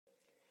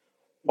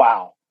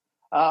Wow.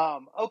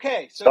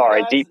 Okay, so you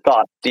Sorry, guys,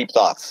 deep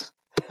thoughts.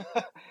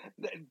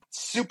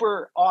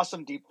 super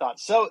awesome deep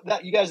thoughts. So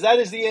that you guys, that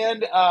is the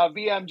end.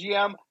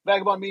 VMGM,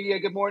 Vagabond Media.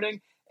 Good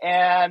morning.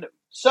 And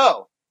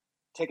so,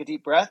 take a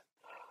deep breath.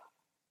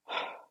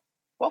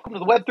 Welcome to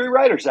the Web3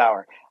 Writers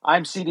Hour.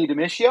 I'm CD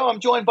Demisio. I'm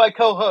joined by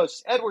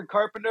co-hosts Edward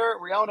Carpenter,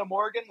 Riona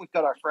Morgan. We've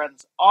got our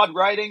friends Odd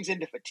Writings,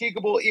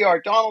 Indefatigable,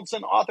 E.R.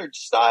 Donaldson, Authored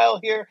Style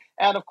here.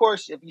 And of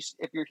course,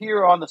 if you're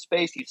here on the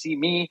space, you see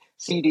me,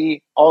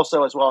 CD,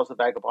 also as well as the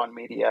Vagabond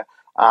Media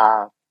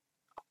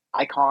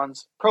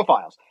icons,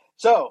 profiles.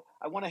 So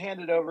I want to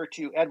hand it over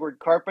to Edward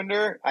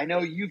Carpenter. I know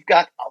you've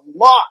got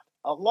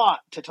a lot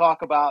to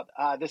talk about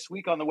this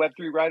week on the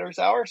Web3 Writers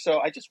Hour. So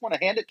I just want to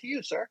hand it to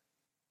you, sir.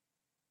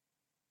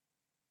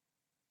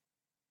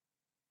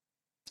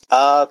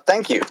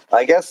 Thank you.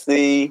 I guess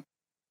the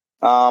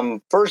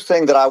first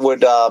thing that I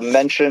would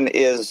mention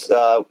is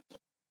that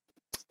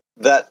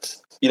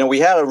we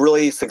had a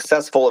really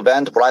successful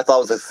event. What I thought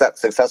was a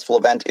successful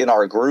event in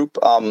our group.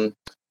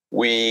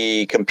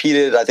 We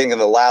competed, I think, in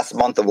the last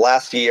month of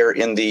last year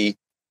in the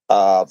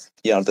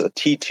the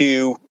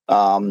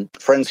T2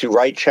 Friends Who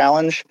Write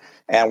Challenge,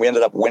 and we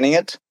ended up winning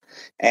it,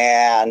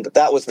 and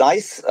that was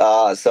nice.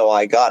 So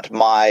I got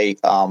my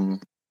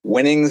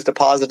winnings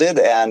deposited,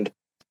 and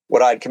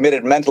what I'd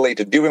committed mentally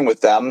to doing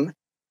with them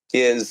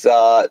is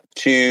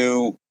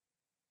to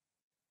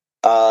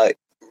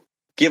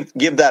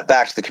give that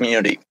back to the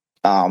community.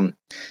 And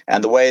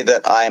the way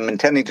that I'm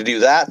intending to do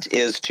that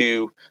is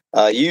to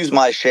use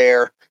my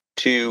share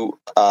to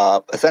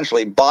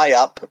essentially buy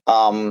up,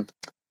 I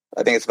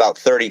think it's about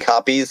 30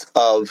 copies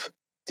of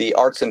the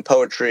Arts and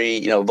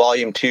Poetry,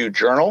 Volume 2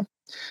 journal.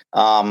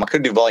 I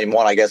could do Volume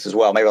 1, I guess, as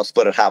well. Maybe I'll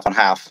split it half and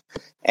half.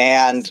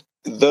 And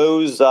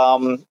those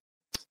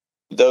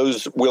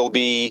will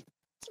be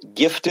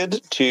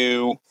gifted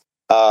to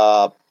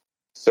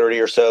 30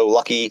 or so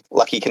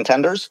lucky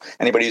contenders,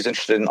 anybody who's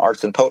interested in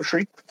arts and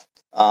poetry.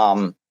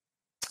 And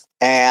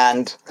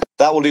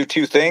that will do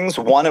two things.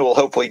 One, it will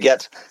hopefully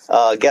get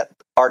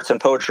arts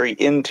and poetry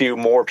into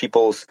more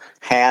people's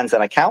hands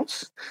and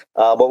accounts.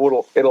 But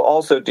what it'll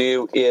also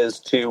do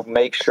is to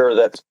make sure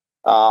that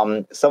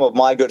some of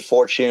my good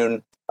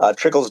fortune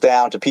trickles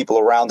down to people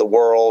around the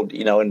world,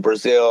 in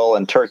Brazil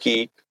and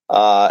Turkey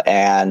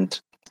and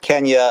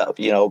Kenya,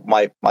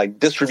 my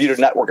distributed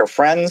network of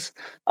friends.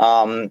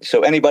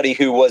 So anybody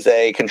who was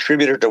a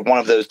contributor to one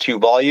of those two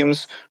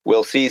volumes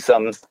will see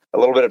a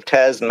little bit of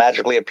Tez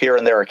magically appear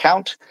in their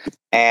account.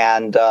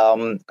 And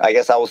I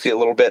guess I will see a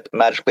little bit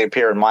magically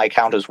appear in my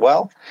account as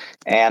well.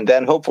 And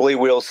then hopefully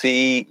we'll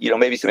see,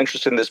 maybe some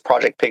interest in this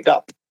project picked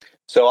up.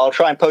 So I'll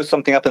try and post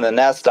something up in the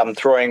nest. I'm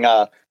throwing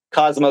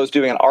Cosmo's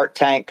doing an art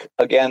tank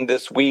again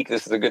this week.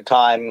 This is a good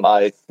time.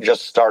 I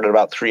just started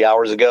about 3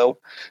 hours ago.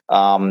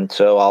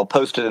 So I'll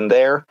post it in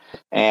there.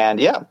 And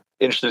yeah,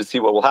 interested to see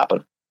what will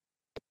happen.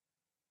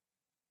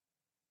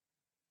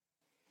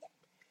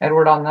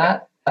 Edward, on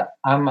that,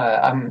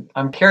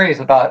 I'm curious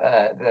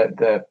about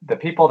the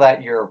people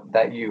that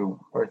you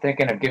were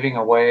thinking of giving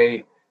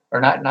away,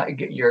 or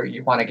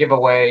you want to give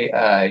away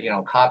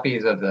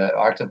copies of the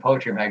Arts and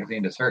Poetry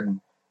magazine to certain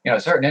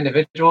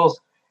individuals.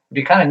 It'd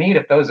be kind of neat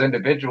if those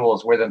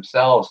individuals were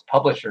themselves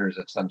publishers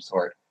of some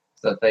sort,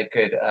 so that they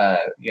could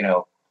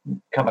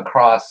come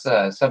across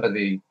some of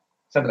the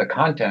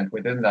content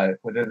within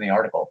the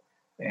article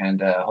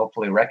and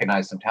hopefully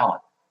recognize some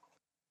talent.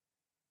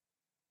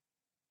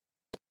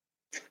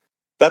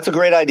 That's a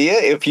great idea.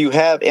 If you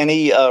have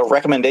any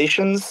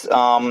recommendations,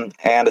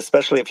 and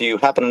especially if you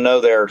happen to know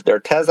their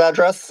Tez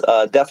address,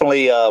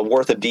 definitely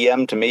worth a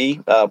DM to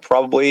me,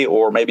 probably,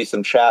 or maybe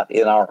some chat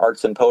in our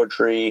Arts and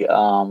Poetry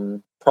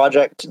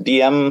project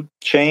DM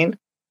chain.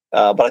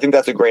 But I think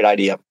that's a great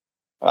idea.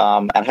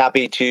 And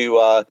happy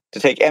to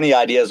take any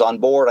ideas on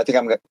board. I think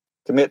I'm going to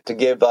commit to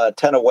give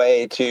 10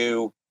 away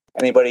to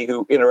anybody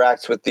who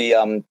interacts with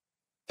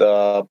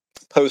the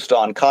post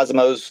on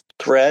Cosmo's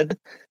thread.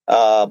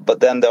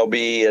 But then there'll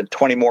be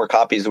 20 more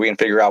copies that we can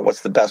figure out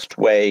what's the best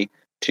way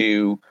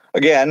to,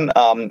 again,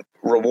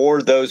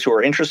 reward those who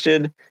are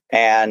interested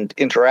and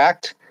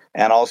interact,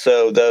 and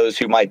also those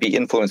who might be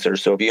influencers.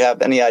 So if you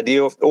have any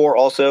idea, or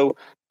also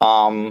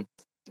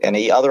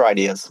any other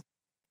ideas.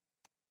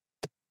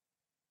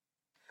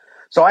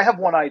 So I have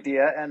one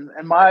idea, and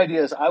my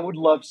idea is I would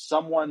love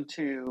someone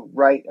to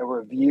write a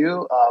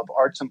review of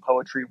Arts and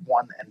Poetry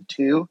 1 and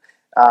 2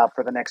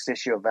 for the next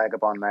issue of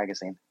Vagabond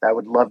Magazine. I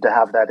would love to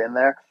have that in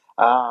there.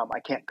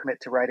 I can't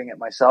commit to writing it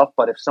myself,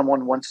 but if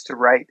someone wants to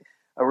write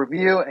a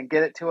review and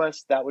get it to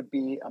us, that would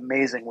be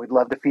amazing. We'd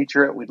love to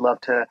feature it. We'd love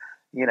to,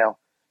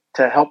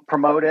 to help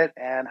promote it,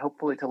 and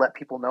hopefully to let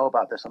people know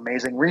about this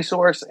amazing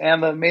resource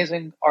and the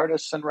amazing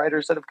artists and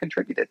writers that have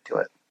contributed to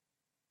it.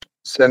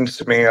 Send it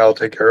to me. I'll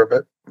take care of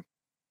it.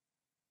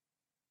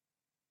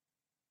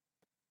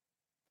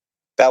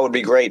 That would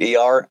be great,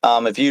 ER.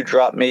 If you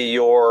drop me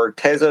your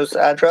Tezos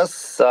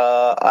address,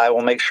 I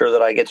will make sure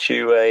that I get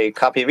you a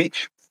copy of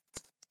each.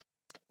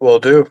 Will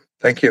do.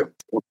 Thank you.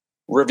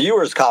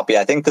 Reviewer's copy.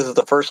 I think this is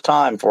the first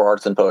time for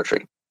Arts and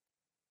Poetry.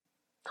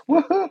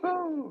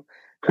 Woohoo!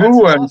 That's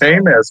Ooh, awesome. and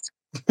famous.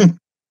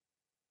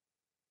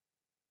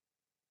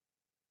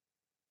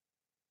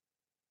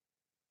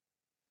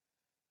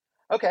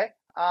 Okay.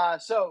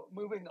 So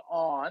moving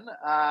on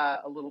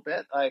a little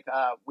bit, like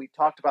we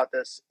talked about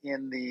this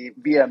in the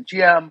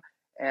VMGM,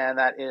 and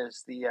that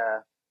is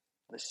the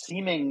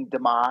seeming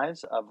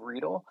demise of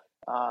Riedel.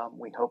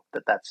 We hope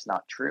that that's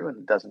not true and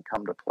it doesn't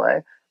come to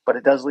play, but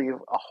it does leave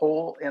a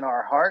hole in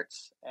our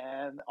hearts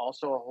and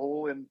also a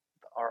hole in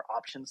our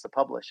options to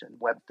publish in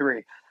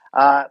Web3.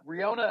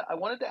 Riona, I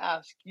wanted to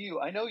ask you.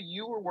 I know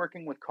you were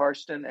working with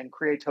Karsten and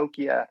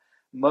Creatokia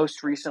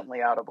most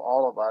recently out of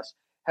all of us.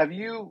 Have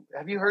you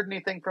heard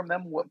anything from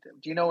them? What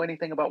do you know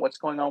anything about what's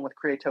going on with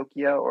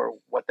Creatokia or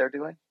what they're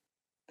doing?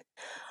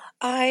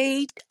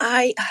 Hi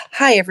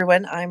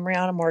everyone. I'm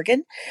Rihanna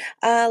Morgan.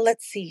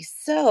 Let's see.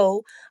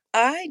 So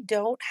I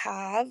don't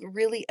have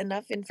really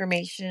enough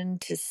information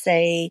to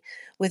say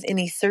with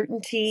any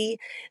certainty,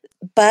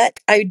 but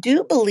I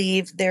do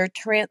believe they're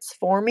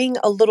transforming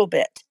a little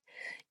bit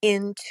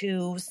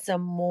into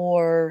some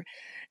more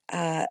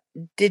uh,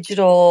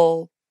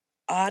 digital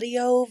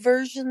audio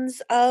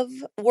versions of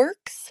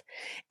works.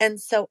 And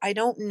so I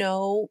don't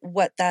know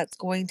what that's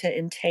going to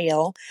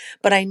entail,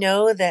 but I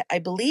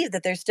believe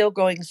that they're still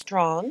going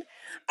strong.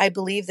 I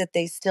believe that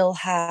they still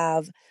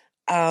have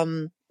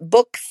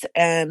books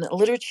and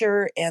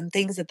literature and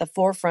things at the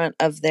forefront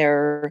of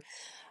their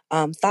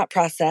thought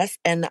process.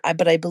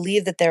 But I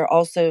believe that they're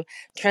also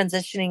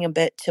transitioning a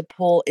bit to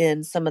pull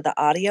in some of the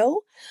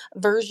audio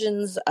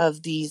versions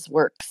of these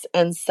works.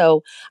 And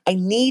so I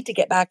need to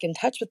get back in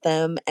touch with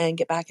them and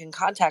get back in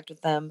contact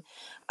with them,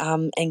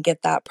 and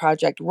get that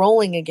project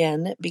rolling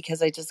again,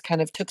 because I just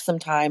kind of took some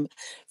time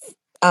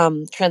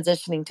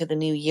transitioning to the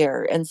new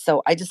year. And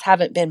so I just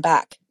haven't been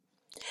back,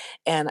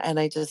 and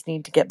I just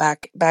need to get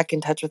back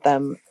in touch with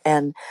them.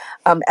 And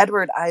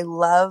Edward, I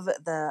love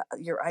the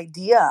your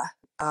idea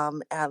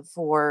and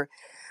for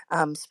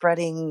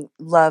spreading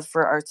love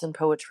for arts and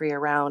poetry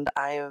around.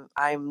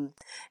 I'm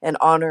an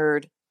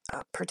honored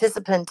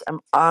participant.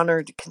 I'm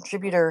honored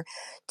contributor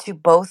to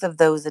both of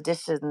those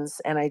editions,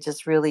 and I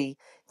just really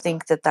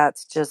think that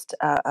that's just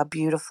a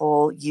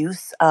beautiful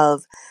use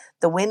of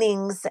the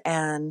winnings.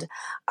 And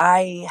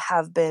I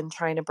have been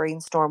trying to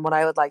brainstorm what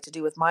I would like to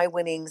do with my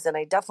winnings, and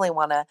I definitely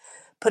want to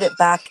put it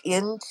back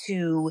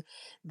into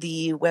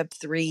the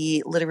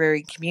Web3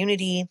 literary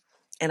community.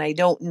 And I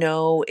don't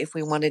know if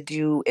I want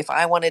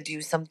to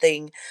do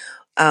something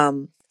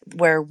um,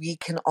 where we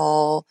can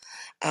all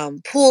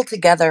pool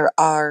together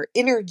our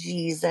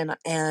energies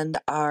and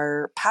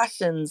our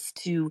passions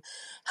to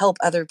help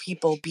other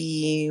people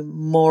be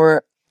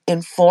more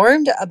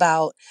informed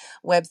about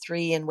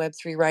Web3 and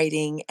Web3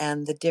 writing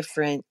and the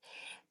different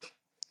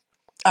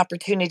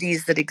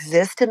opportunities that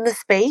exist in the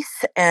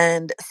space.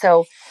 And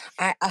so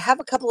I have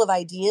a couple of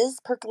ideas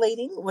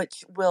percolating,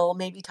 which we'll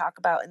maybe talk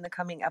about in the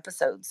coming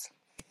episodes.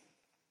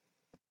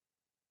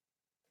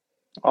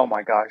 Oh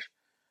my gosh,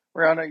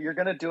 Rihanna, you're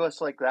gonna do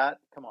us like that?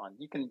 Come on,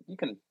 you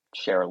can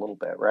share a little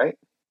bit, right?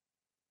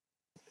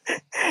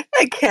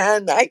 I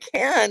can.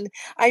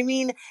 I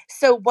mean,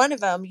 so one of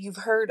them you've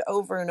heard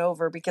over and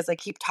over because I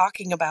keep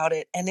talking about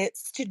it, and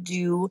it's to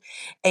do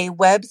a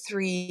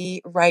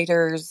Web3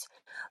 writers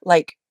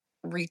like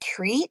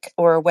retreat,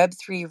 or a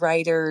Web3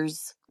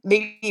 writers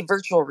maybe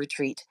virtual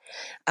retreat,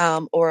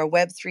 or a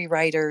Web3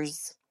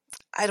 writers,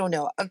 I don't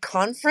know, a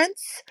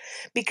conference,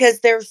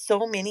 because there's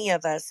so many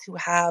of us who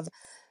have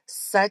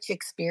such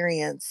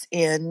experience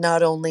in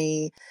not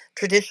only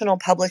traditional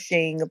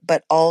publishing,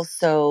 but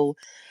also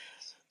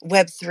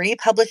Web3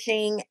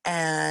 publishing,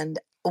 and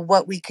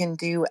what we can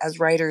do as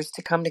writers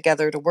to come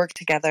together to work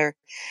together.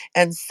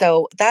 And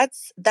so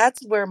that's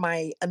where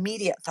my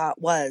immediate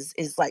thought was,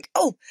 is like,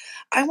 oh,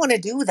 I want to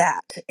do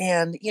that.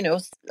 And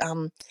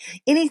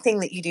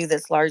anything that you do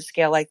that's large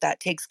scale like that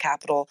takes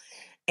capital,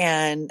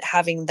 and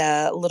having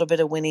the little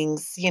bit of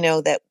winnings,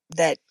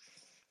 that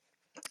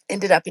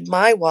ended up in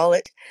my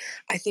wallet,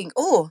 I think,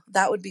 oh,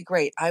 that would be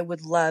great. I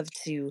would love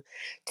to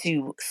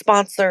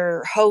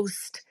sponsor,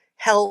 host,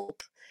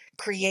 help,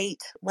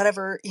 create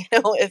whatever,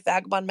 if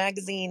Vagabond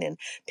Magazine and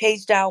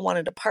Page Down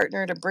wanted to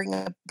partner to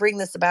bring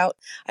this about.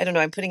 I don't know,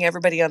 I'm putting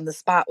everybody on the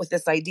spot with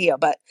this idea,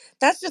 but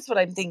that's just what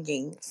I'm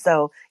thinking.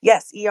 So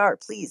yes,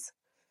 please.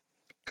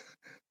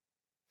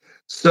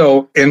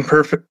 So in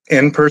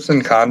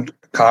person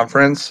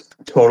conference,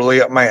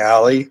 totally up my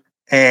alley.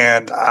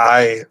 And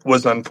I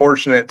was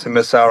unfortunate to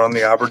miss out on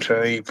the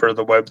opportunity for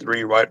the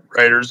Web3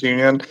 Writers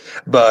Union,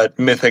 but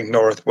Mythic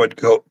North would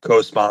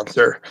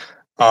co-sponsor.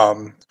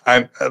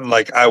 I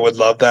would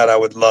love that. I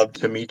would love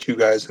to meet you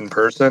guys in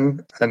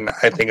person, and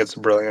I think it's a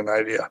brilliant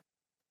idea.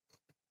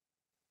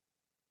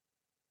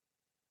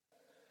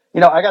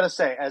 I gotta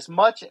say, as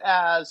much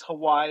as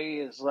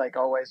Hawaii is like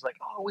always like,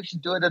 oh, we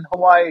should do it in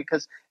Hawaii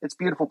because it's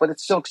beautiful, but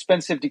it's so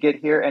expensive to get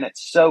here, and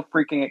it's so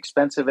freaking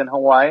expensive in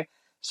Hawaii.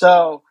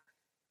 So,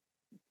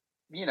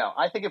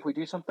 I think if we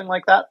do something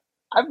like that,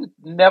 I've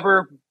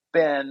never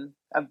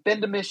I've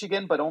been to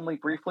Michigan, but only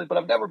briefly, but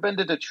I've never been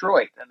to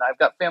Detroit, and I've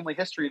got family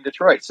history in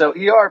Detroit. So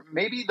ER,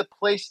 maybe the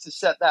place to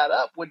set that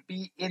up would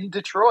be in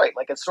Detroit,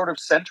 like it's sort of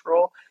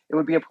central. It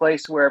would be a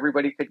place where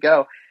everybody could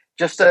go.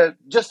 Just a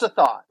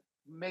thought.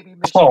 Maybe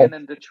Oh, Michigan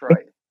and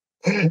Detroit.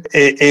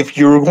 if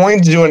you were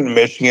going to do it in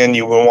Michigan,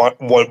 you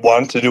would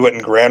want to do it in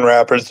Grand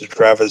Rapids or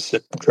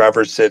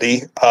Traverse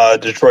City.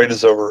 Detroit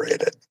is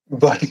overrated,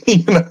 but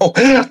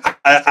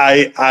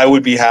I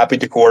would be happy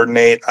to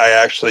coordinate. I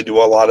actually do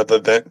a lot of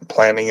event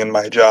planning in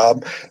my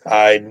job.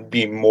 I'd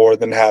be more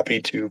than happy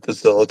to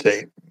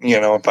facilitate.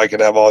 If I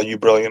could have all you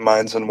brilliant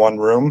minds in one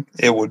room,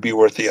 it would be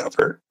worth the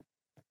effort.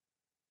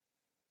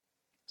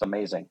 It's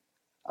amazing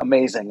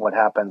what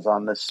happens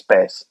on this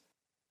space.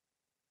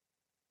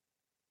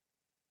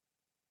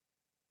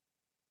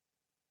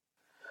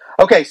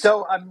 Okay,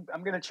 so I'm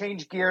going to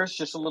change gears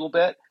just a little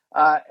bit.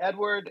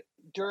 Edward,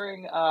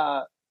 during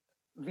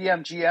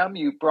VMGM,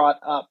 you brought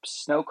up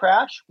Snow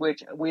Crash,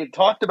 which we had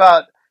talked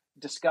about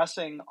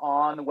discussing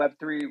on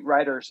Web3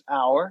 Writers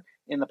Hour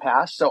in the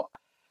past.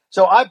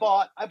 So I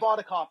bought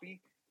a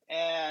copy,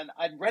 and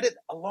I'd read it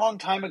a long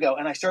time ago,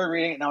 and I started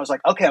reading it, and I was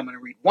like, okay, I'm going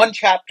to read one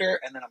chapter,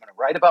 and then I'm going to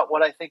write about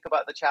what I think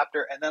about the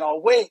chapter, and then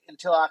I'll wait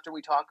until after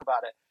we talk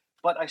about it.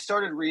 But I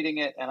started reading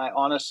it, and I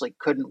honestly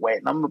couldn't wait.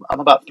 And I'm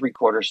about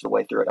 3/4 of the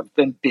way through it. I've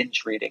been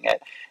binge reading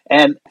it,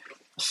 and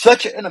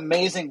such an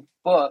amazing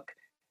book,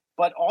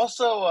 but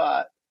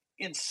also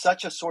in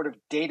such a sort of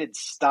dated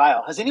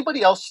style. Has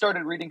anybody else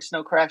started reading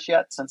Snow Crash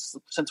yet since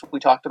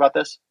we talked about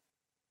this?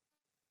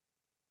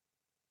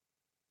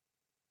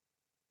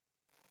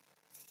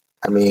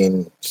 I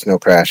mean, Snow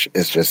Crash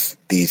is just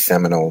the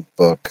seminal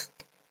book,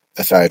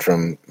 aside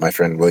from my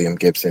friend William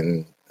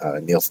Gibson,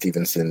 Neil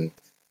Stephenson.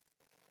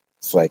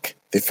 It's like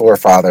the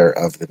forefather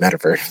of the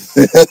metaverse.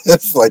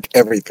 It's like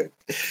everything.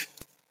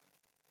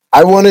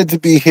 I wanted to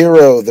be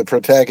Hero, the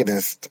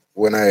protagonist,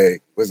 when I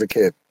was a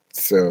kid,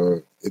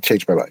 so it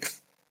changed my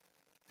life.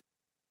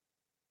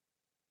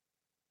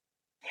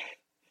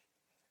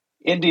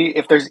 Indy,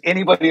 if there's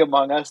anybody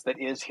among us that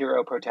is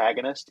hero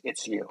protagonist,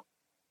 it's you.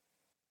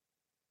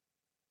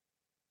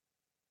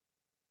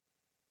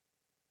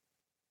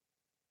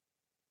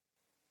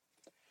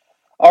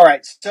 All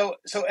right, so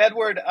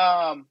Edward,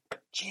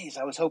 geez,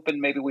 I was hoping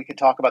maybe we could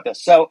talk about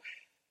this. So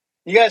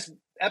you guys,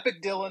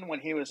 Epic Dylan, when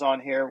he was on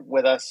here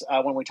with us,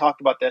 when we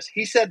talked about this,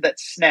 he said that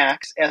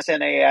Snacks,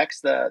 SNAX,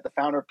 the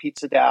founder of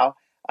Pizza DAO,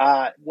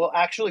 will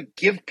actually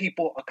give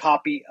people a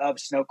copy of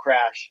Snow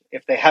Crash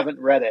if they haven't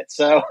read it.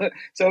 So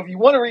if you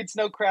want to read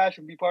Snow Crash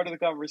and be part of the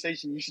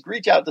conversation, you should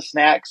reach out to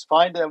Snacks,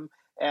 find him,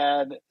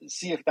 and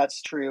see if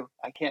that's true.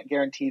 I can't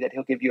guarantee that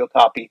he'll give you a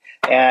copy.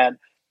 And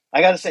I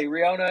got to say,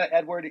 Riona,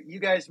 Edward, you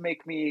guys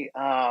make me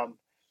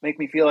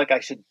feel like I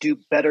should do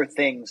better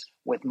things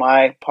with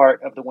my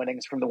part of the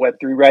winnings from the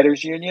Web3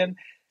 Writers Union.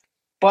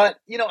 But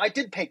I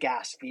did pay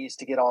gas fees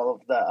to get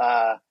all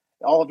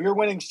of your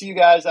winnings to you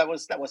guys. That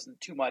wasn't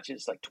too much.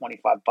 It's like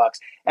 $25,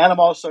 and I'm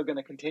also going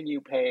to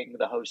continue paying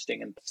the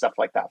hosting and stuff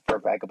like that for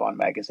Vagabond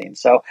Magazine.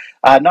 So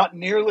not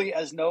nearly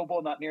as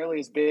noble, not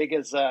nearly as big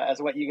as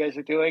what you guys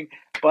are doing,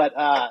 but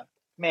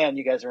man,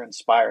 you guys are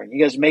inspiring.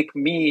 You guys make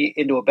me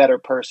into a better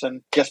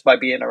person just by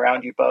being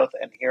around you both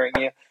and hearing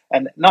you,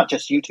 and not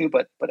just you two,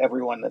 but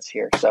everyone that's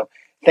here. So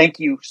thank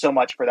you so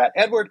much for that.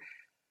 Edward,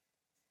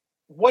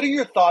 what are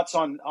your thoughts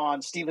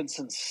on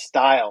Stevenson's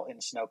style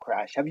in Snow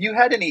Crash? Have you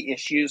had any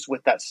issues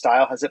with that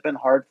style? Has it been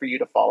hard for you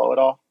to follow at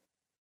all?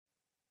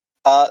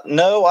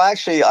 No,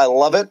 actually, I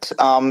love it.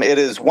 It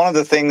is one of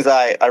the things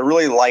I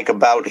really like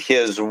about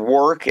his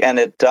work, and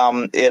it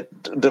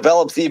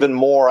develops even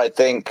more, I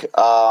think,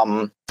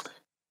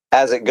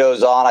 as it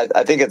goes on.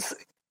 I think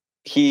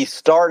he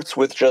starts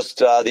with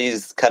just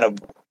these kind of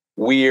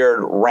weird,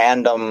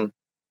 random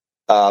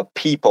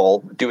people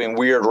doing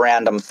weird,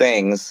 random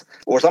things,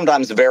 or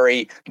sometimes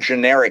very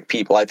generic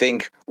people. I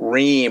think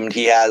Reamed,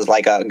 he has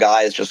like a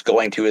guy is just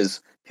going to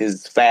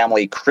his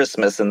family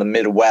Christmas in the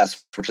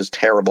Midwest, which is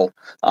terrible.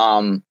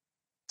 But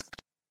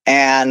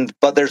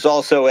there's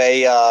also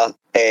a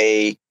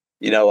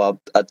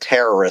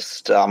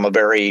terrorist, a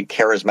very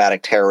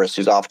charismatic terrorist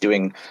who's off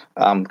doing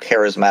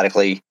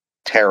charismatically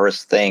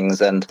terrorist things,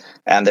 and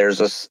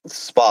there's a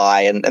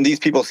spy, and these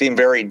people seem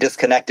very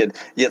disconnected,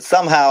 yet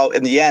somehow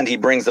in the end he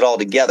brings it all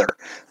together,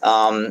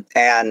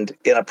 and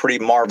in a pretty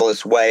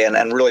marvelous way,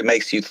 and really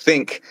makes you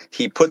think.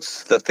 He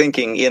puts the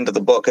thinking into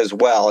the book as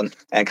well,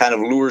 and kind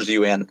of lures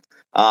you in.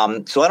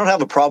 So I don't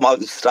have a problem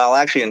with the style.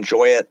 I actually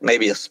enjoy it,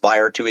 maybe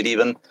aspire to it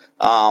even.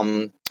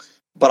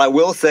 But I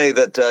will say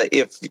that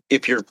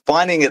if you're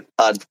finding it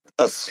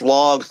a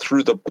slog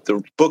through the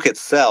book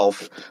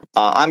itself,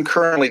 I'm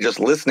currently just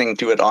listening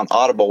to it on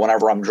Audible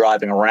whenever I'm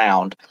driving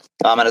around.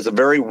 And it's a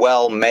very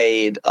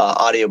well-made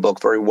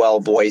audiobook, very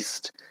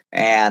well-voiced,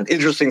 and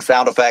interesting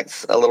sound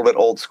effects, a little bit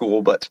old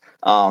school. But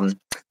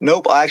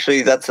nope,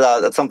 actually, that's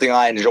something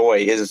I enjoy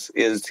is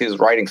his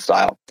writing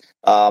style.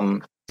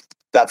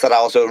 That said, I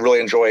also really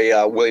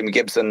enjoy William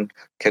Gibson.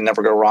 Can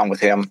never go wrong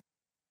with him.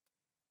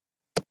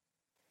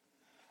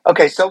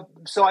 Okay, so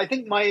I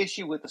think my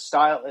issue with the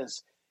style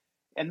is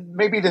and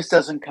maybe this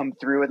doesn't come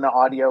through in the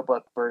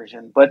audiobook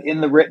version, but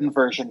in the written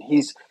version,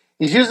 he's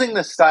using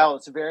this style.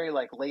 It's very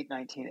like late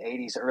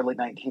 1980s, early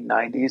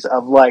 1990s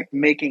of like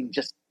making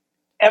just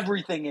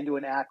everything into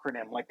an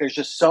acronym. Like there's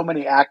just so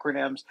many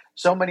acronyms,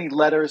 so many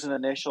letters and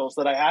initials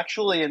that I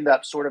actually end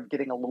up sort of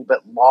getting a little bit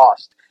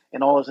lost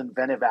in all his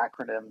inventive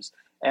acronyms.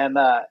 And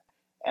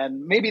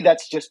and maybe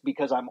that's just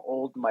because I'm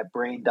old and my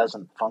brain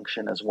doesn't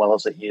function as well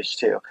as it used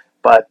to.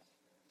 But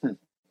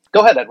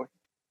go ahead, Edward.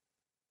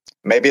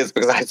 Maybe it's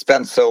because I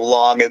spent so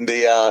long in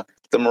the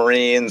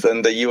Marines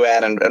and the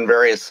UN and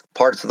various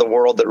parts of the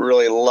world that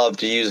really love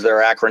to use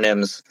their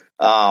acronyms.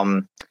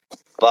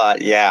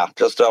 But yeah,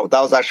 just that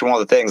was actually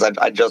one of the things.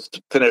 I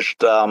just finished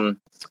the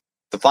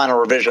final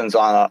revisions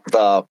on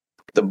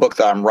the book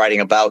that I'm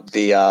writing about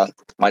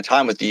my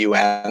time with the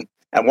UN,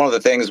 and one of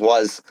the things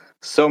was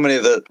so many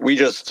of we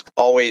just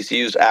always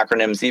used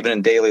acronyms even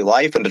in daily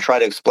life, and to try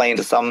to explain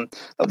to some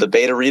of the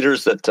beta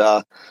readers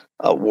that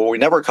well, we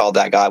never called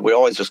that guy. We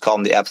always just called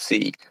him the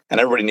FC, and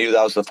everybody knew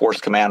that was the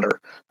force commander.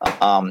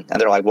 And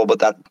they're like, well, but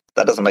that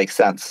doesn't make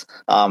sense.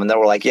 And then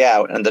we're like,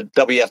 yeah, and the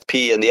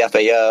WFP and the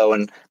FAO,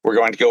 and we're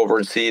going to go over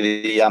and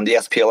see the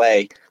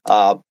SPLA.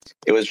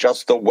 It was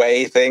just the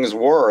way things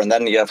were, and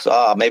then you have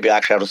to, maybe I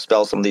actually have to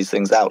spell some of these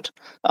things out.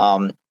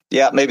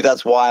 Yeah, maybe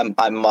that's why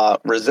I'm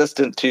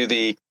resistant to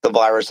the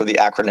virus of the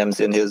acronyms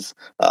in his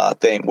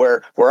thing.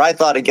 Where I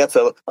thought it gets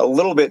a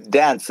little bit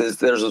dense is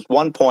there's this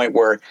one point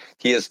where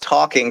he is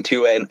talking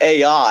to an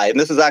AI, and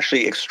this is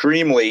actually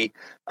extremely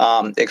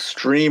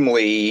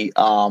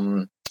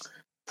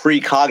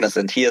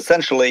precognizant. He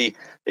essentially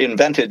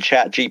invented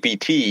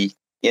ChatGPT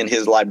in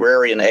his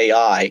librarian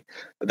AI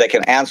that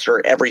can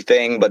answer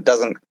everything but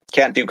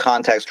can't do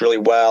context really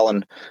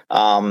well,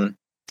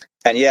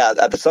 and yeah,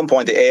 at some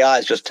point, the AI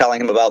is just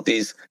telling him about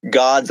these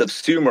gods of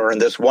Sumer,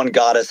 and this one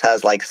goddess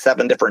has like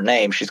 7 different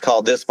names. She's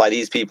called this by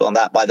these people and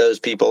that by those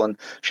people, and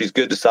she's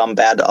good to some,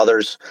 bad to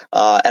others.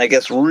 And it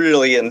gets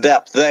really in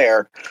depth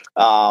there.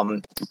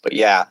 But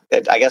yeah,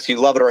 I guess you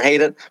love it or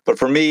hate it. But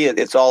for me,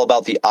 it's all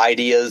about the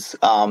ideas.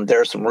 There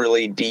are some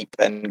really deep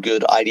and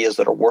good ideas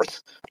that are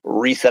worth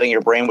resetting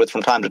your brain with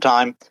from time to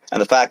time.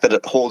 And the fact that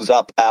it holds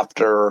up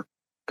after,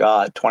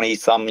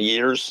 20-some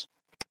years,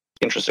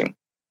 interesting.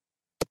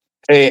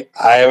 Hey,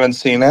 I haven't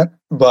seen it,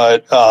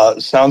 but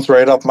sounds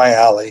right up my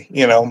alley.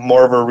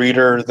 More of a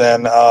reader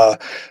than a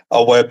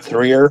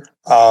Web3er.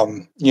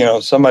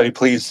 Somebody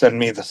please send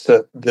me this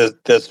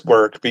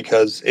work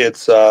because it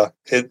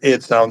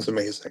sounds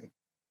amazing.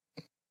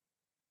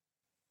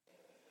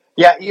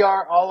 Yeah,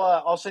 ER.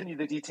 I'll send you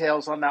the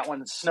details on that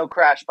one. It's Snow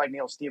Crash by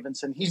Neil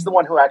Stephenson. He's the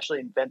one who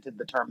actually invented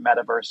the term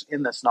metaverse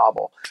in this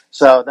novel.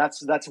 So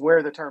that's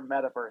where the term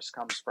metaverse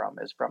comes from,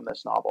 is from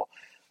this novel.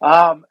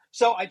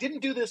 So I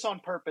didn't do this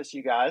on purpose,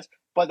 you guys,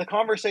 but the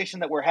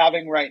conversation that we're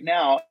having right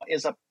now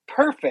is a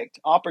perfect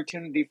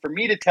opportunity for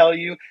me to tell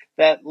you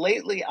that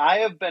lately I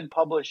have been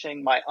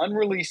publishing my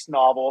unreleased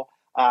novel,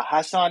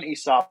 Hassan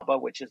Isaba,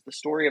 which is the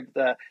story of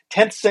the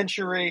 10th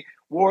century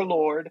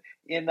warlord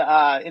in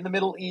the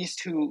Middle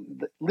East, who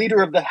the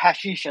leader of the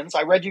Hashishans.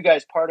 I read you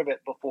guys part of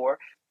it before,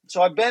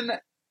 so I've been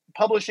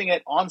publishing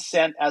it on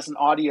Scent as an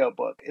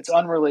audiobook. It's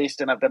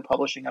unreleased, and I've been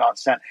publishing it on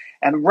Scent.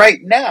 And right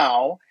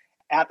now,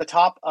 at the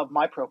top of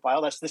my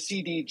profile, that's the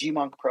CD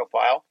Gmonk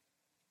profile,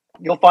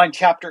 you'll find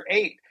chapter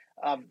 8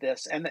 of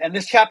this. And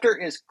this chapter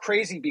is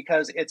crazy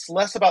because it's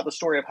less about the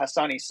story of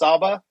Hassan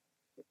Isaba,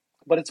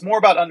 but it's more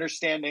about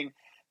understanding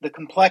the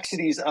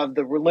complexities of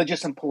the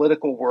religious and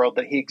political world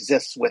that he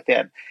exists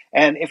within.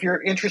 And if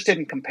you're interested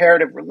in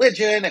comparative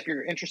religion, if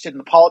you're interested in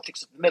the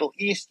politics of the Middle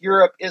East,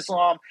 Europe,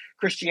 Islam,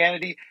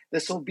 Christianity,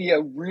 this will be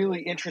a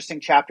really interesting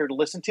chapter to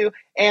listen to.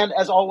 And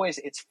as always,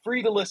 it's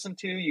free to listen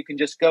to. You can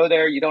just go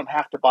there. You don't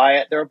have to buy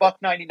it. They're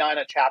 $1.99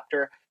 a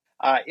chapter.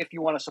 If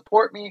you want to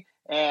support me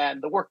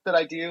and the work that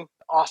I do,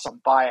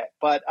 awesome, buy it.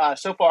 But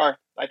so far,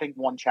 I think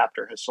 1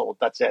 chapter has sold.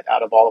 That's it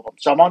out of all of them.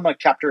 So I'm on like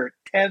chapter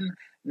 10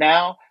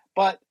 now,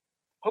 but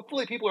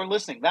hopefully people are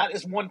listening. That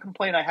is one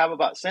complaint I have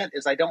about Scent,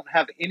 is I don't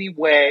have any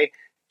way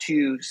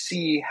to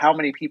see how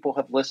many people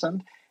have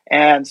listened.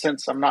 And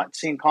since I'm not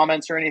seeing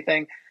comments or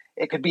anything,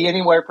 it could be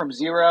anywhere from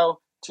 0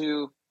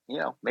 to,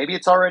 maybe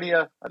it's already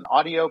an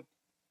audio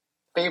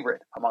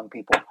favorite among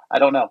people. I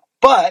don't know.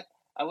 But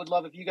I would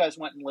love if you guys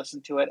went and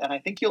listened to it, and I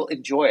think you'll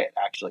enjoy it,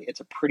 actually. It's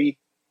a pretty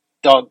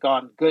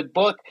doggone good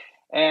book.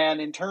 And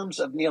in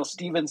terms of Neil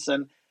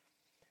Stephenson,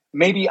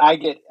 maybe I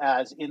get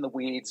as in the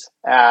weeds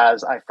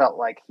as I felt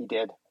like he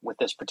did with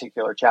this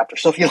particular chapter.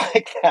 So if you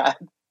like that,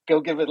 go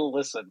give it a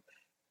listen.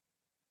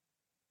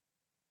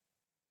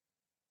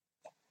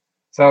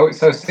 So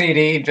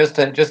CD, just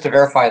to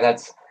verify,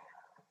 that's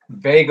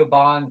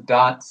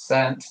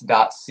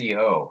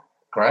vagabond.scent.co,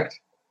 correct?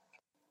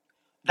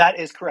 That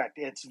is correct.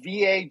 It's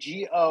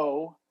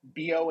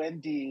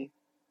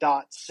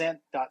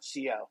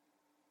vagobond.scent.co.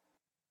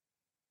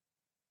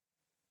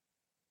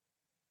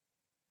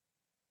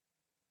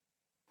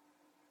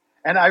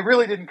 And I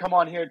really didn't come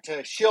on here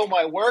to shill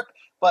my work,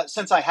 but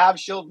since I have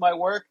shilled my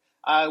work,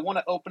 I want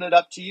to open it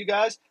up to you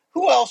guys.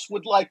 who else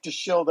would like to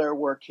shill their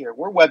work here?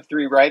 We're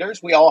Web3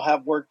 writers. We all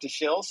have work to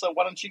shill. So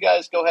why don't you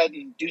guys go ahead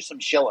and do some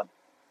shilling?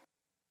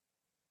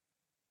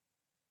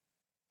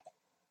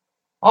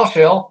 I'll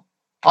shill.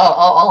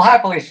 I'll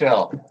happily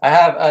shill. I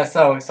have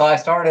so I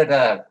started.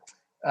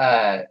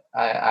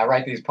 I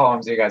write these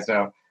poems. You guys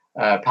know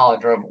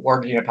palindrome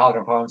word unit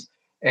palindrome poems,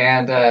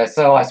 and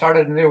so I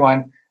started a new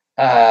one.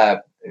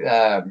 My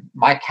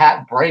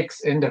cat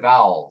breaks into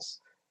vowels,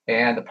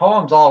 and the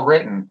poem's all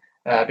written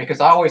because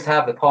I always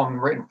have the poem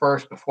written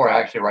first before I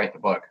actually write the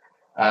book,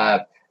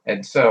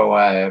 and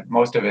so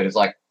most of it is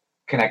like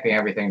connecting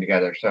everything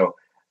together. So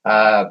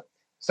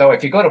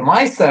if you go to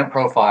my scent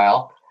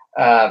profile,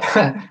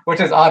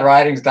 which is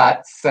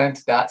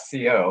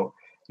oddwritings.scent.co,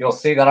 you'll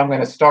see that I'm going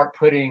to start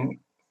putting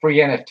free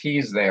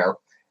NFTs there.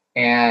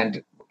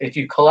 And if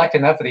you collect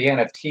enough of the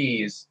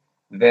NFTs,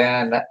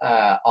 then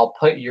I'll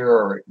put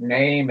your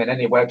name and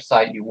any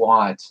website you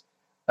want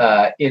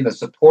in the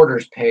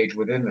supporters page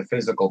within the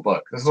physical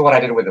book. This is what I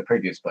did with the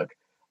previous book.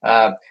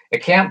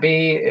 It can't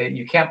be.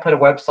 You can't put a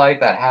website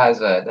that has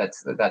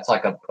that's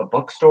like a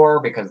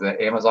bookstore because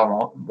the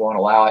Amazon won't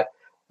allow it.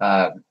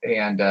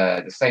 And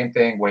the same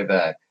thing with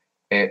an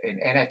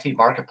NFT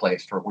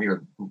marketplace for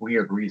weird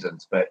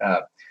reasons. But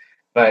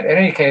in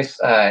any case,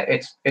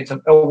 it's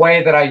a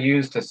way that I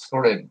use to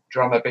sort of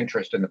drum up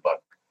interest in the book.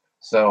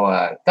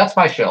 So that's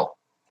my shill.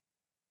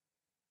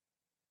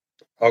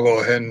 I'll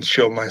go ahead and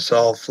show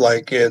myself.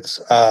 Like it's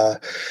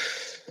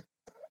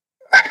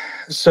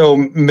so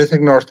Mythic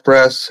North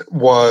Press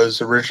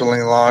was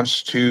originally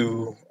launched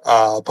to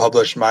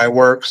publish my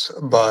works,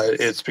 but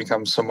it's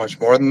become so much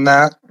more than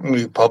that.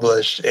 We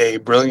published a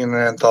brilliant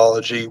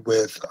anthology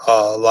with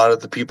a lot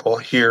of the people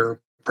here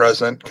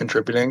present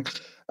contributing.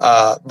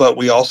 But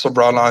we also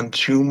brought on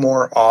 2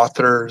 more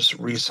authors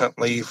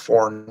recently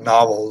for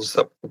novels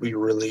that will be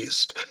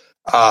released.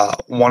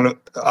 One of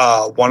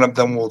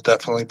them will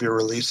definitely be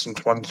released in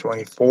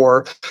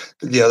 2024.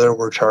 The other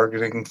we're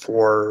targeting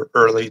for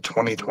early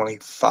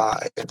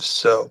 2025.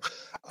 So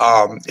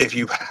if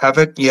you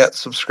haven't yet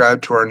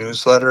subscribed to our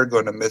newsletter,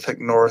 go to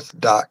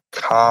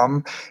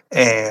mythicnorth.com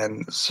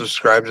and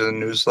subscribe to the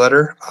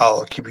newsletter.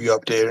 I'll keep you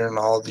updated on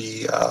all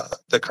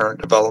the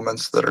current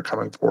developments that are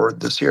coming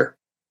forward this year.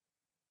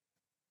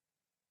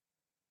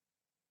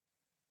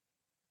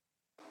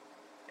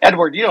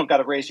 Edward, you don't got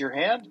to raise your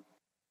hand.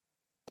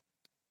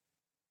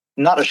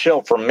 Not a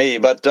shill from me,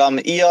 but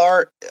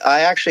ER.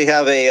 I actually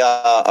have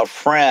a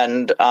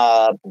friend,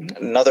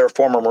 another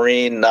former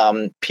Marine,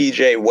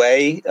 PJ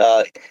Way.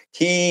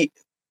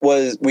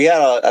 We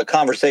had a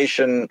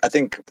conversation, I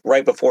think,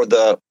 right before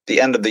the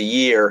end of the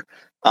year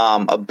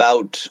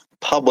about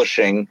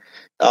publishing.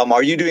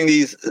 Are you doing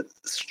these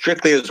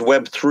strictly as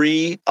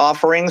Web3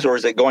 offerings, or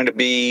is it going to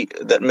be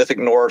that Mythic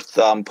North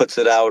puts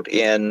it out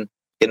in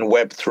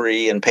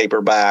Web3 and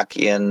paperback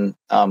in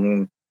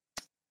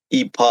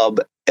EPUB,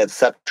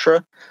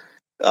 etc.?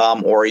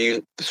 Or are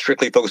you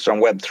strictly focused on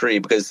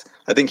Web3? Because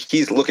I think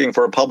he's looking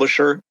for a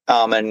publisher,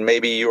 and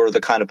maybe you're the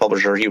kind of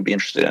publisher he would be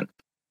interested in.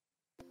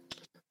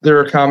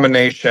 They're a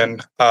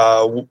combination.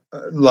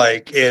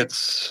 Like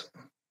it's,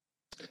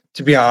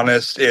 to be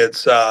honest,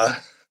 it's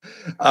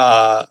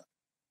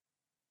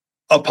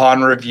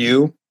upon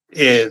review,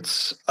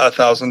 it's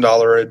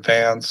 $1,000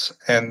 advance,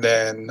 and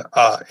then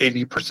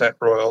 80%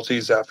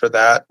 royalties after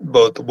that,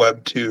 both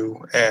Web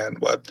 2 and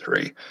Web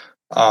 3.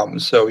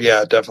 So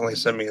yeah, definitely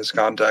send me his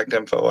contact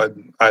info.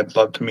 I'd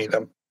love to meet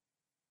him.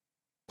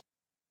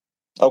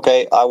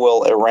 Okay, I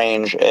will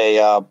arrange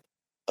a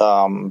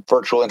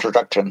virtual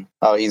introduction.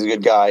 He's a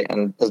good guy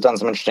and has done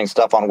some interesting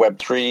stuff on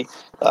Web3.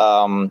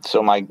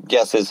 So my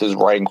guess is his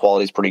writing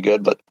quality is pretty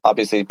good, but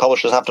obviously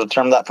publishers have to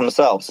determine that for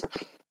themselves.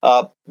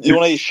 The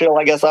only shill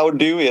I guess I would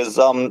do is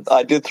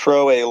I did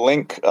throw a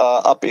link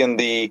up in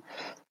the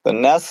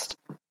nest.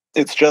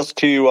 It's just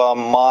to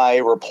my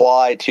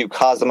reply to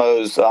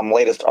Cosmo's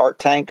latest art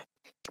tank,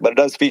 but it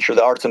does feature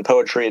the arts and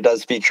poetry. It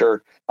does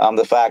feature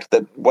the fact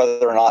that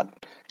whether or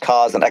not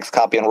Cos and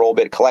Xcopy and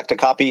Rollbit collect a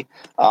copy,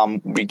 we'll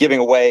be giving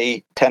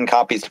away 10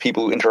 copies to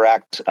people who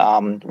interact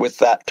with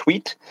that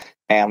tweet,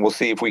 and we'll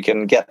see if we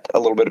can get a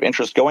little bit of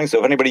interest going. So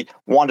if anybody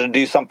wanted to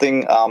do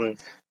something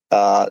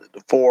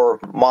for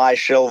my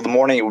shill of the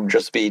morning, it would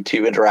just be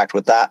to interact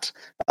with that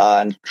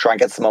and try and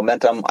get some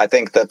momentum. I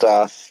think that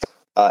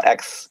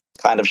X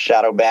kind of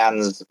shadow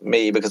bans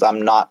me because I'm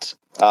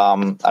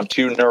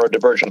too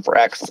neurodivergent for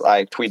X.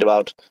 I tweet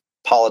about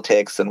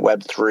politics and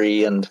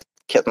Web3 and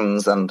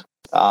kittens, and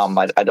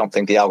I don't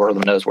think the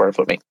algorithm knows where to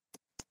put me.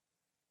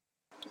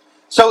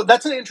 So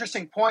that's an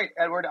interesting point,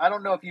 Edward. I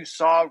don't know if you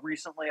saw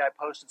recently I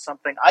posted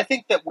something. I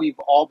think that we've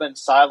all been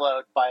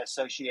siloed by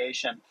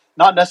association,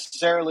 not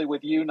necessarily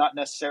with you, not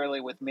necessarily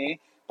with me,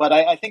 but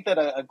I think that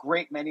a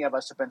great many of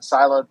us have been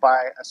siloed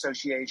by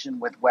association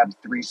with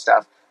Web3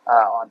 stuff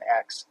on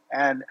X.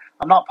 And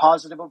I'm not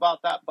positive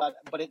about that, but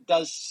it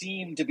does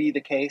seem to be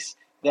the case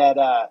that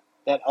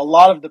that a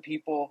lot of the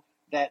people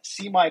that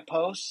see my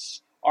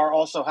posts are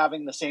also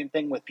having the same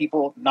thing with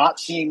people not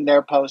seeing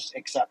their posts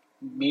except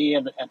me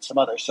and some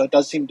others. So it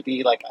does seem to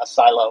be like a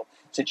silo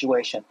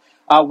situation.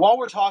 While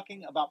we're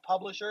talking about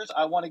publishers,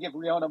 I want to give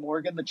Riona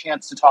Morgan the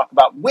chance to talk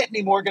about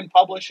Whitney Morgan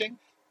Publishing,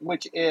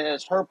 which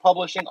is her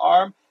publishing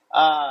arm.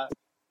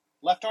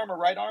 Left arm or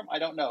right arm? I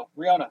don't know.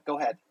 Riona, go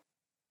ahead.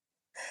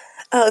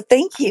 Oh,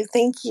 thank you.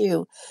 Thank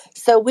you.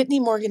 So, Whitney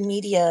Morgan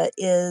Media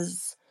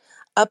is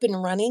up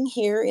and running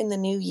here in the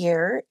new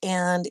year,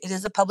 and it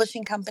is a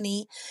publishing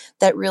company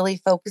that really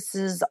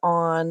focuses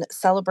on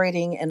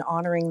celebrating and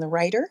honoring the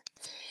writer.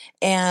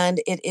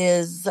 And it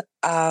is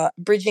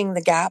bridging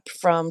the gap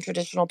from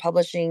traditional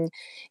publishing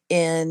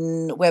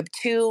in Web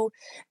 2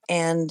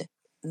 and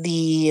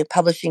the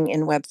publishing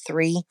in Web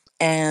 3.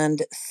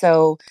 And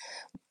so,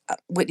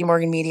 Whitney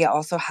Morgan Media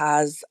also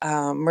has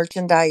a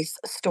merchandise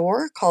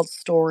store called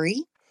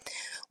Story,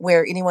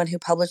 where anyone who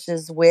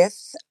publishes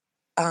with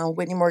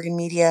Whitney Morgan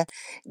Media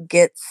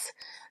gets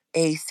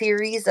a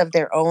series of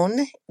their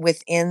own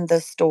within the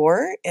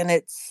store, and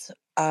it's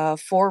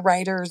for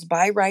writers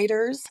by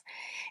writers.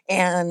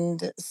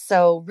 And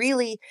so,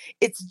 really,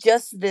 it's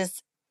just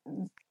this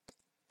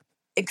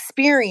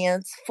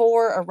experience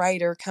for a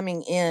writer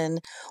coming in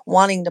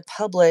wanting to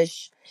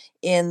publish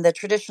in the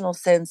traditional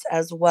sense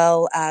as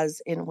well as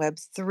in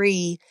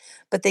Web3,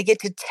 but they get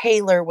to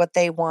tailor what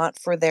they want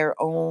for their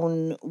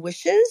own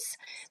wishes.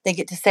 They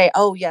get to say,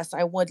 oh, yes,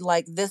 I would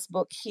like this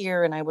book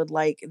here and I would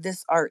like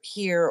this art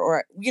here.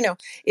 Or,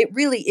 it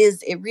really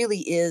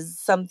is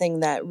something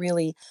that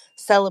really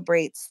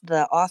celebrates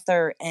the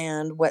author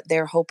and what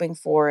they're hoping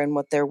for and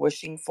what they're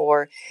wishing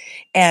for.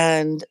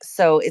 And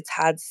so it's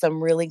had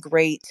some really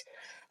great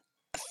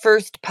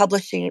first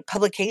publishing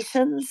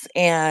publications,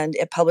 and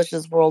it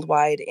publishes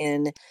worldwide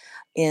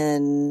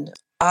in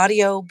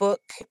audio book,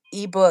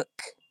 ebook,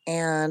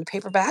 and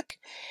paperback,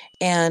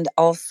 and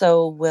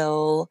also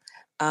will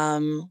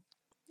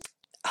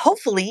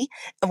hopefully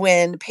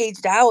when Page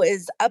Dow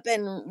is up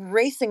and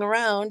racing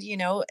around,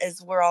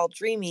 as we're all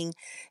dreaming,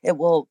 it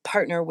will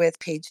partner with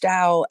Page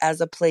Dow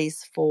as a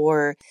place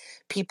for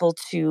people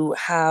to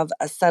have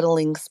a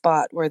settling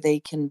spot where they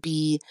can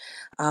be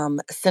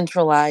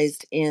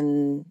centralized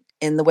in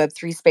the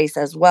Web3 space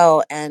as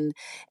well, and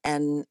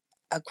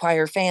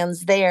acquire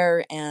fans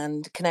there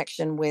and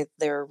connection with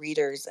their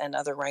readers and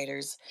other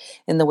writers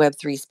in the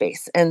Web3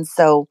 space. And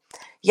so,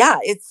 yeah,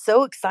 it's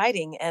so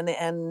exciting, and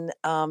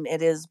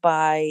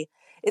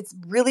it's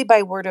really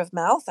by word of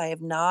mouth. I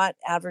have not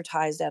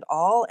advertised at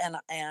all, and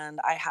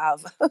I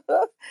have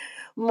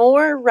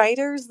more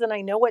writers than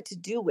I know what to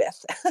do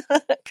with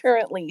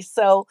currently.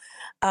 So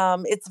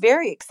it's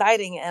very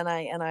exciting, and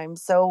I'm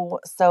so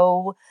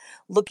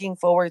looking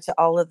forward to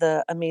all of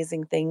the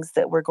amazing things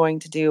that we're going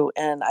to do,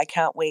 and I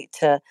can't wait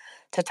to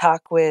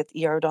talk with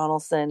E.R.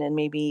 Donaldson, and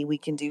maybe we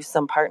can do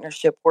some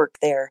partnership work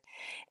there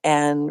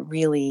and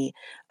really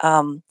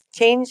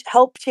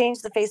help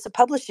change the face of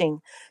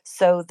publishing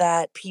so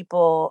that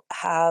people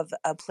have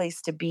a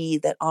place to be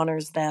that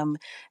honors them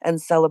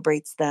and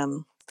celebrates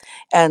them.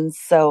 And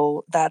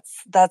so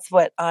that's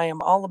what I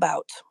am all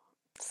about.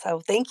 So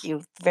thank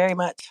you very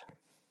much.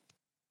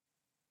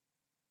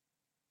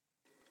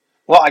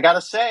 Well, I got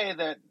to say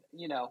that,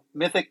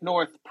 Mythic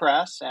North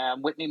Press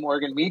and Whitney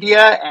Morgan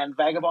Media and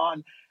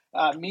Vagabond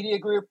Media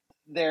Group,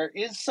 there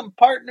is some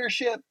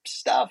partnership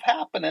stuff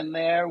happening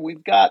there.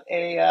 We've got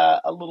a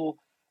little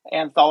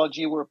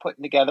anthology we're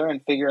putting together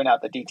and figuring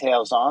out the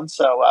details on.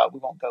 So we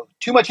won't go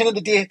too much into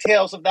the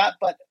details of that.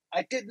 But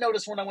I did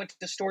notice when I went to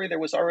the story, there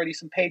was already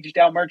some Page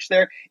Down merch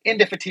there.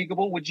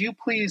 Indefatigable, would you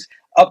please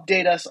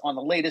update us on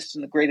the latest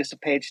and the greatest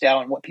of Page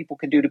Down and what people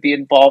can do to be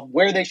involved,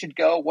 where they should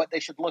go, what they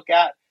should look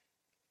at?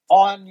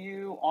 On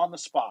the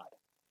spot.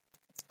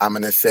 I'm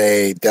going to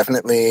say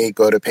definitely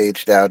go to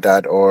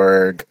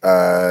pagedow.org.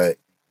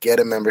 Get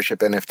a membership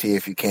NFT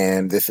if you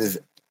can. This is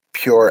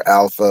pure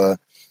alpha.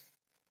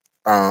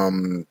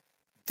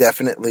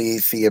 Definitely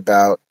see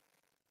about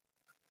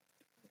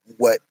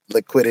what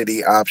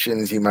liquidity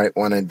options you might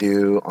want to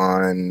do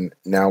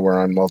now we're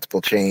on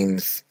multiple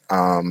chains.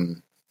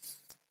 And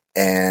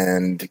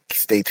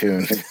stay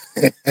tuned.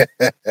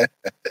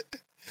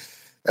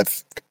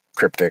 That's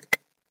cryptic.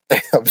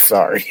 I'm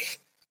sorry.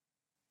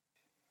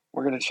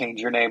 We're going to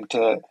change your name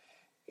to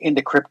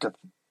Indecryptible,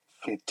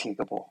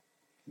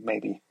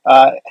 maybe.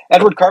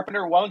 Edward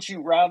Carpenter, why don't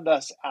you round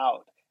us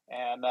out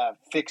and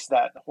fix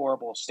that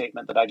horrible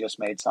statement that I just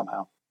made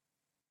somehow?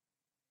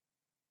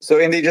 So,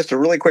 Indy, just a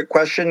really quick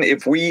question.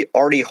 If we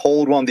already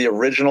hold one of the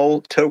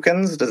original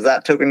tokens, does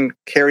that token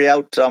carry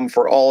out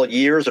for all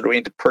years, or do we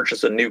need to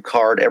purchase a new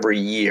card every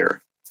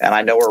year? And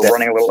I know we're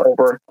running a little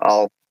over.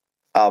 I'll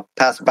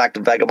pass it back to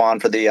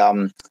Vagabond for the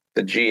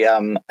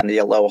GM and the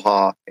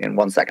Aloha in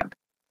 1 second.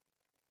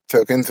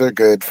 Tokens are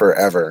good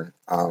forever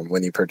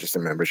when you purchase a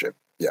membership.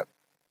 Yep.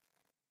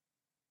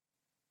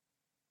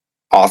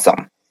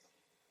 Awesome.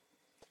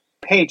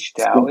 Page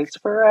Dow is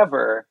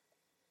forever.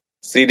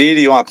 CD,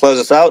 do you want to close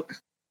us out?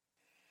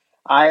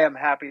 I am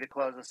happy to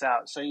close us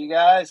out. So, you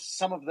guys,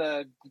 some of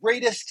the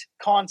greatest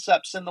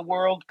concepts in the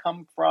world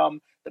come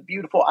from the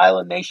beautiful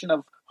island nation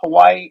of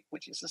Hawaii,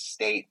 which is a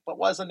state, but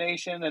was a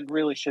nation and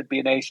really should be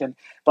a nation.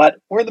 But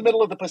we're in the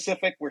middle of the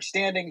Pacific. We're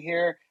standing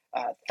here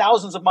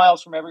thousands of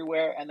miles from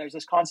everywhere, and there's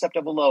this concept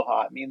of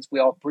aloha. It means we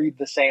all breathe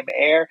the same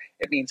air.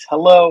 It means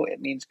hello. It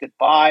means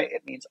goodbye.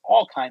 It means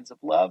all kinds of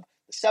love.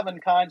 The 7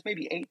 kinds,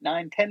 maybe 8,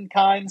 9, 10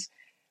 kinds.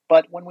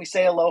 But when we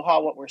say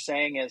aloha, what we're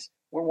saying is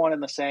we're one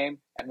and the same,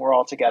 and we're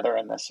all together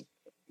in this,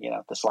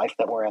 this life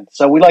that we're in.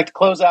 So we like to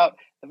close out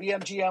the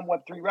VMGM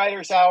Web3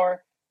 Writers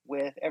Hour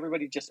with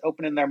everybody just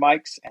opening their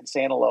mics and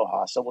saying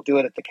aloha. So we'll do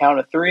it at the count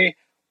of 3.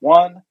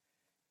 1,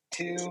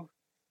 2,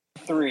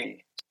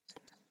 3.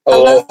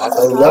 Aloha.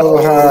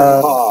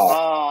 Aloha.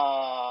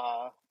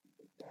 Ah,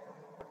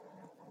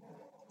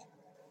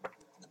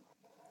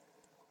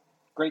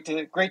 great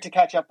to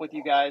catch up with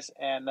you guys,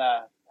 and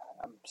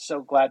I'm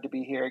so glad to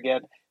be here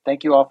again.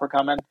 Thank you all for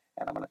coming,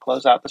 and I'm going to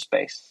close out the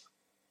space.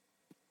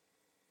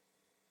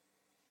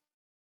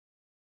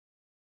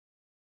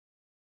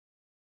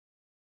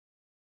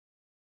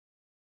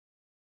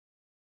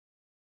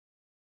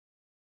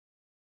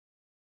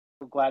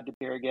 So glad to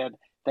be here again.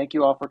 Thank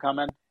you all for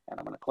coming, and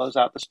I'm going to close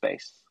out the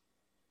space.